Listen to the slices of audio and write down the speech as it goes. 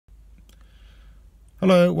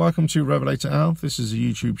Hello, welcome to RevelatorAlf. This is a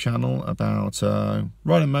YouTube channel about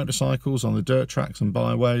riding motorcycles on the dirt tracks and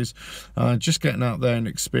byways, just getting out there and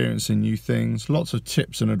experiencing new things. Lots of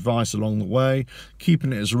tips and advice along the way,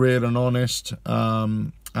 keeping it as real and honest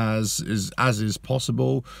as is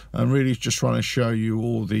possible, and really just trying to show you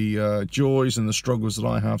all the joys and the struggles that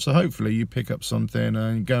I have. So hopefully you pick up something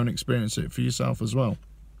and go and experience it for yourself as well.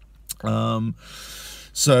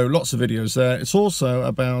 So lots of videos there. It's also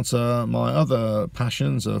about my other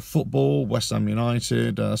passions, football, West Ham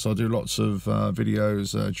United. So I do lots of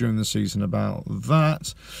videos during the season about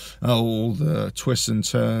that, all the twists and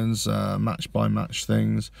turns, match by match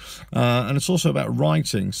things. And it's also about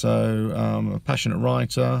writing. So I'm a passionate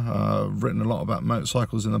writer. I've written a lot about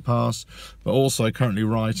motorcycles in the past, but also currently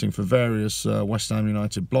writing for various West Ham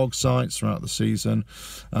United blog sites throughout the season.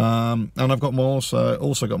 And I've got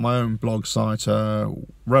also got my own blog site,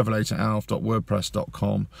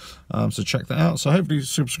 RevelatorAlf.wordpress.com, so check that out. So hopefully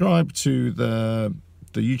subscribe to the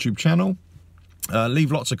YouTube channel,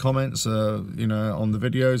 leave lots of comments you know, on the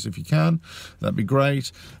videos if you can, that'd be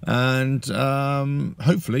great, and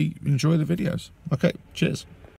hopefully enjoy the videos. Okay, cheers.